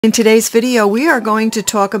In today's video, we are going to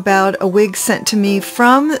talk about a wig sent to me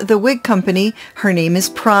from the wig company. Her name is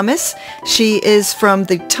Promise. She is from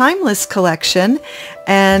the Timeless collection,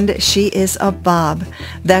 and she is a bob.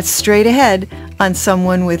 That's straight ahead on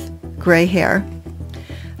someone with gray hair.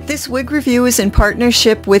 This wig review is in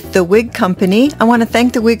partnership with the wig company. I want to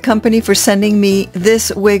thank the wig company for sending me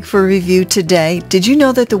this wig for review today. Did you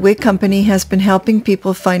know that the wig company has been helping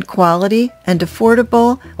people find quality and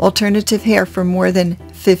affordable alternative hair for more than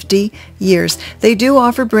 50 years? They do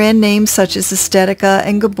offer brand names such as Estetica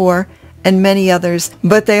and Gabor and many others,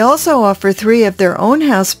 but they also offer 3 of their own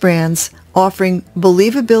house brands, offering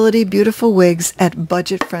believability beautiful wigs at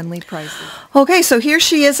budget-friendly prices. Okay, so here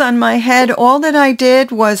she is on my head. All that I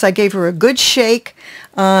did was I gave her a good shake.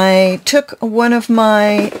 I took one of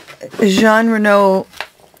my Jean Renault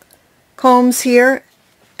combs here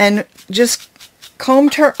and just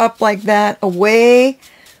combed her up like that, away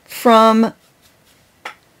from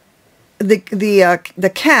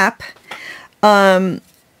the cap. And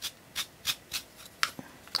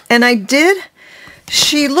I did.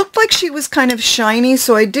 She looked like she was kind of shiny,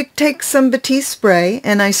 so I did take some Batiste spray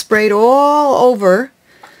and I sprayed all over,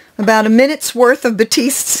 about a minute's worth of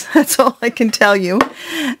Batiste. That's all I can tell you.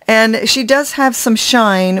 And she does have some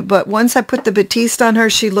shine, but once I put the Batiste on her,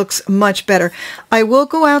 she looks much better. I will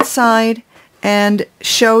go outside and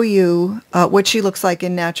show you what she looks like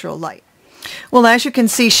in natural light. Well, as you can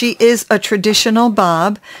see, she is a traditional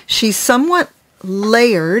bob. She's somewhat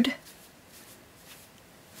layered.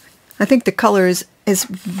 I think the color is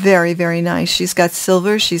very, very nice. She's got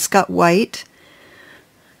silver, she's got white.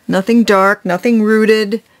 Nothing dark, nothing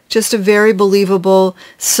rooted, just a very believable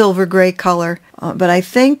silver gray color. But I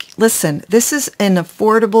think, listen, this is an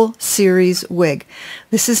affordable series wig.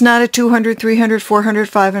 This is not a $200, $300,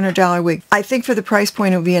 $400, $500 wig. I think for the price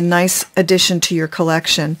point, it would be a nice addition to your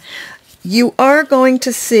collection. You are going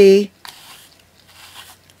to see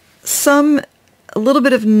a little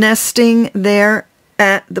bit of nesting there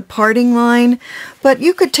at the parting line, but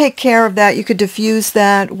you could take care of that. You could diffuse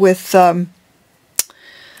that with a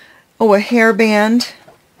hairband,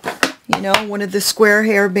 you know, one of the square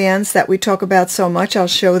hairbands that we talk about so much. I'll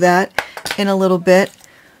show that in a little bit.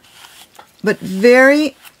 But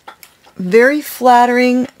very, very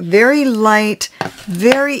flattering, very light,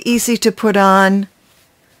 very easy to put on.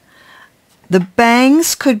 The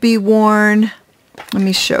bangs could be worn. Let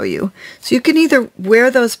me show you. So you can either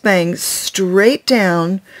wear those bangs straight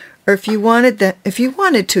down, or if you wanted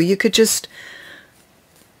to, you could just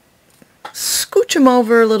scooch them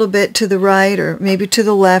over a little bit to the right or maybe to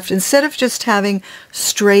the left instead of just having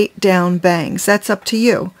straight down bangs. That's up to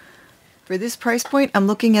you. For this price point, I'm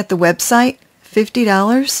looking at the website,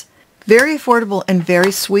 $50. Very affordable and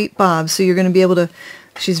very sweet bob. So you're going to be able to,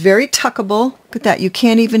 she's very tuckable. Look at that. You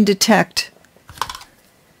can't even detect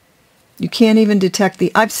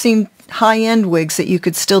I've seen high-end wigs that you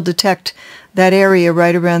could still detect that area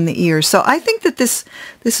right around the ear. So I think that this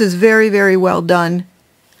is very, very well done.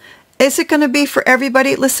 Is it going to be for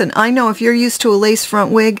everybody? Listen, I know if you're used to a lace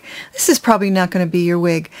front wig, this is probably not going to be your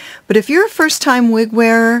wig. But if you're a first-time wig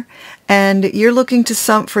wearer and you're looking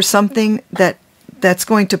for something that's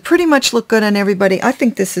going to pretty much look good on everybody, I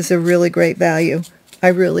think this is a really great value. I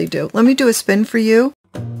really do. Let me do a spin for you.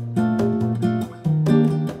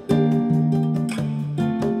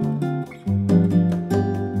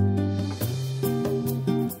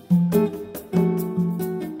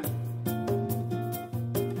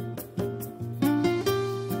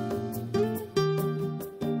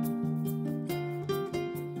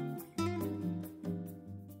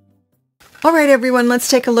 All right, everyone, let's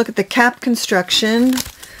take a look at the cap construction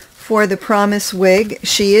for the Promise wig.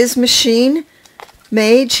 She is machine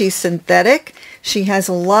made. She's synthetic. She has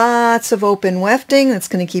lots of open wefting. That's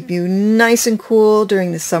going to keep you nice and cool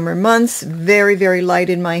during the summer months. Very, very light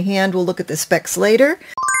in my hand. We'll look at the specs later.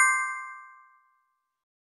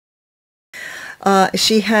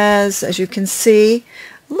 She has, as you can see,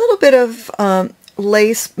 a little bit of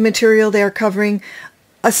lace material there covering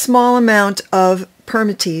a small amount of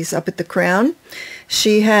permatease up at the crown.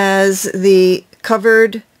 She has the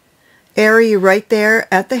covered area right there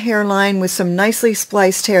at the hairline with some nicely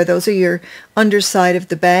spliced hair. Those are your underside of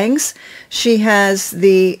the bangs. She has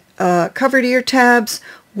the covered ear tabs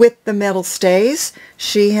with the metal stays.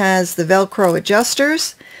 She has the Velcro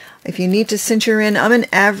adjusters. If you need to cinch her in, I'm an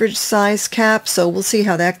average size cap, so we'll see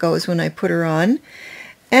how that goes when I put her on.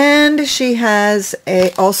 And she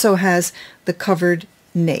also has the covered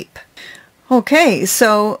nape. Okay,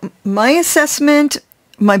 so my assessment,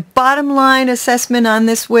 my bottom line assessment on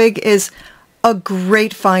this wig is a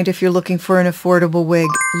great find if you're looking for an affordable wig.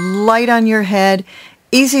 Light on your head.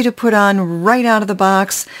 Easy to put on right out of the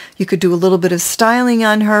box. You could do a little bit of styling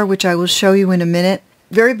on her, which I will show you in a minute.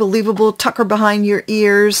 Very believable. Tuck her behind your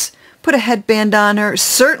ears. Put a headband on her.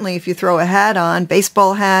 Certainly if you throw a hat on,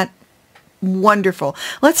 baseball hat, wonderful.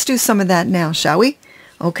 Let's do some of that now, shall we?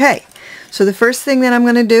 Okay, so the first thing that I'm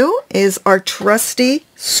going to do is our trusty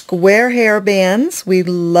square hair bands. We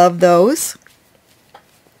love those.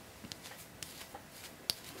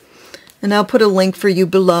 And I'll put a link for you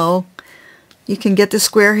below. You can get the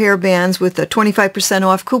square hair bands with a 25%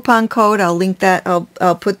 off coupon code. I'll link that.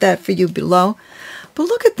 I'll put that for you below. But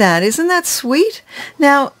look at that. Isn't that sweet?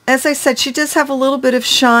 Now, as I said, she does have a little bit of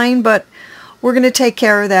shine, but we're going to take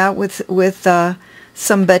care of that with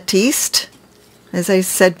some Batiste, as I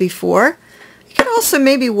said before. You can also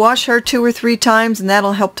maybe wash her 2 or 3 times, and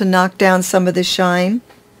that'll help to knock down some of the shine.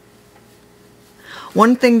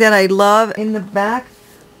 One thing that I love in the back,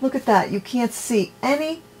 look at that. You can't see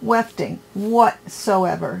any wefting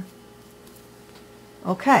whatsoever.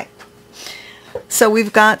 Okay. So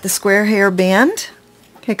we've got the square hair band.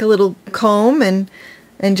 Take a little comb and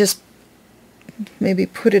just maybe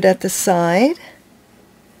put it at the side.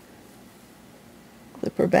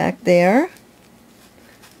 Clip her back there.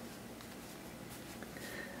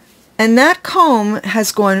 And that comb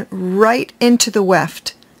has gone right into the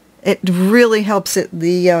weft. It really helps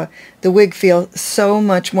the wig feel so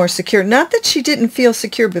much more secure. Not that she didn't feel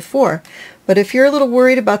secure before, but if you're a little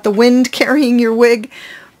worried about the wind carrying your wig,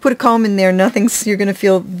 put a comb in there. You're going to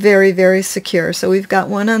feel very, very secure. So we've got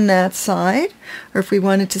one on that side, or if we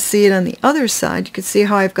wanted to see it on the other side, you can see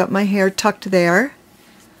how I've got my hair tucked there.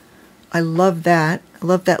 I love that. I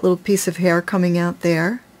love that little piece of hair coming out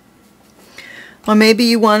there. Or maybe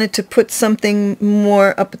you wanted to put something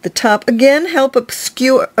more up at the top. Again, help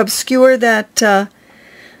obscure that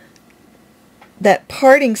that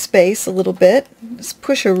parting space a little bit. Just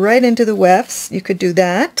push her right into the wefts. You could do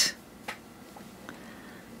that.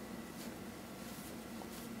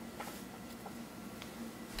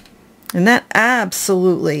 And that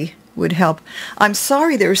absolutely would help. I'm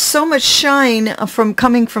sorry, there's so much shine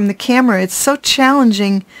coming from the camera. It's so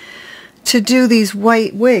challenging to do these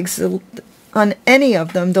white wigs. On any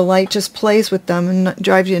of them, the light just plays with them and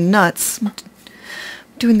drives you nuts. I'm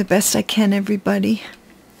doing the best I can, everybody.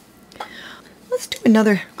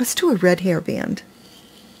 Let's do a red hair band.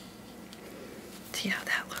 See how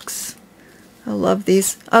that looks. I love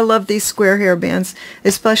these square hair bands,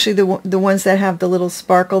 especially the ones that have the little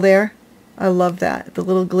sparkle there. I love that, the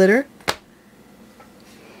little glitter.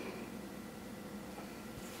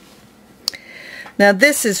 Now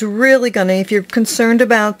this is really gonna, if you're concerned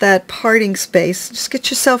about that parting space, just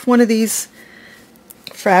get yourself one of these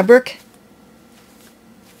fabric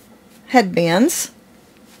headbands.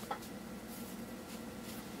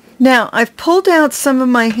 Now I've pulled out some of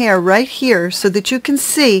my hair right here so that you can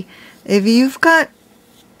see if you've got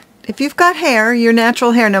hair, your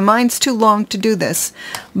natural hair. Now mine's too long to do this,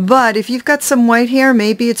 but if you've got some white hair,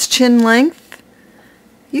 maybe it's chin length,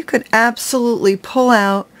 you could absolutely pull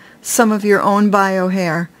out some of your own bio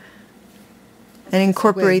hair and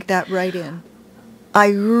incorporate that right in. I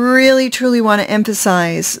really truly want to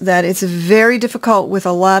emphasize that it's very difficult with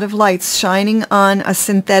a lot of lights shining on a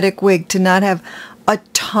synthetic wig to not have a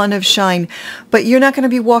ton of shine, but you're not going to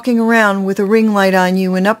be walking around with a ring light on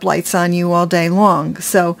you and uplights on you all day long.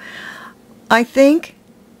 So I think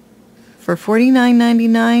for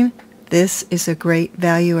 $49.99, this is a great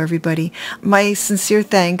value, everybody. My sincere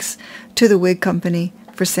thanks to the wig company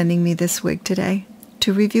for sending me this wig today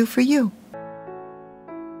to review for you.